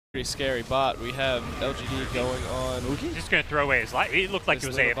Pretty scary bot. We have LGD going on Moogie. Just gonna throw away his life. He looked like he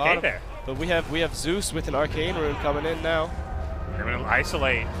was AFK there. But we have Zeus with an arcane rune coming in now. They're gonna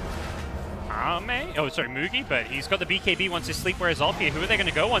isolate Moogie, but he's got the BKB once his sleepwear is off here. Who are they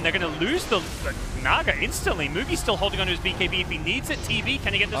gonna go on? They're gonna lose the Naga instantly. Moogie's still holding on to his BKB if he needs it. TV,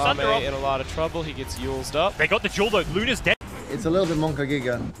 can he get the Thunder off? In a lot of trouble. He gets Yulesed up. They got the Jewel though. Luna's dead. It's a little bit Monka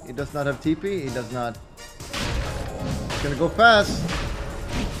Giga. He does not have TP. He does not. He's gonna go fast.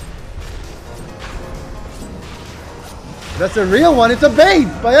 That's a real one. It's a bait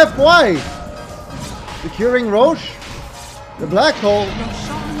by FY. Securing Roche. The black hole.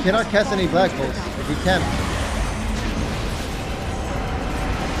 Cannot cast any black holes if he can.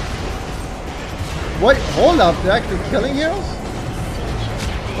 What? Hold up. They're actually killing heroes?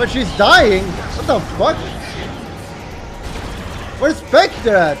 But she's dying. What the fuck? Where's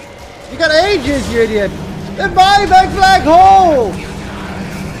Spectre at? You got ages, you idiot. Then buy back black hole.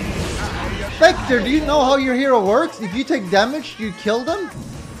 Spectre, do you know how your hero works? If you take damage, you kill them?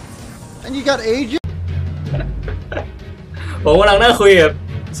 And you got ages? ผมกำลังนั่งคุยกับ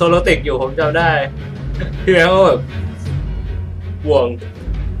โซโลติกอยู่ผมจำได้พี่แบงค์เขาแบบห่วง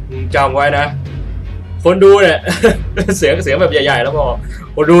จำไว้นะคนดูเนี่ย เสียงแบบใหญ่ๆแล้วบอก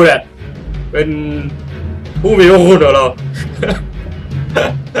คนดูเนี่ยเป็นผู้มีพระคุณของเรา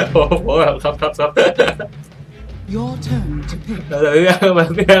ผมแบบครับ Your turn to pick. แต่พี่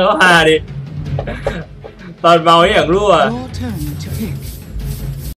แบงค์เขาฮาดิตอนเมาอย่างรั่ว Your turn to pick.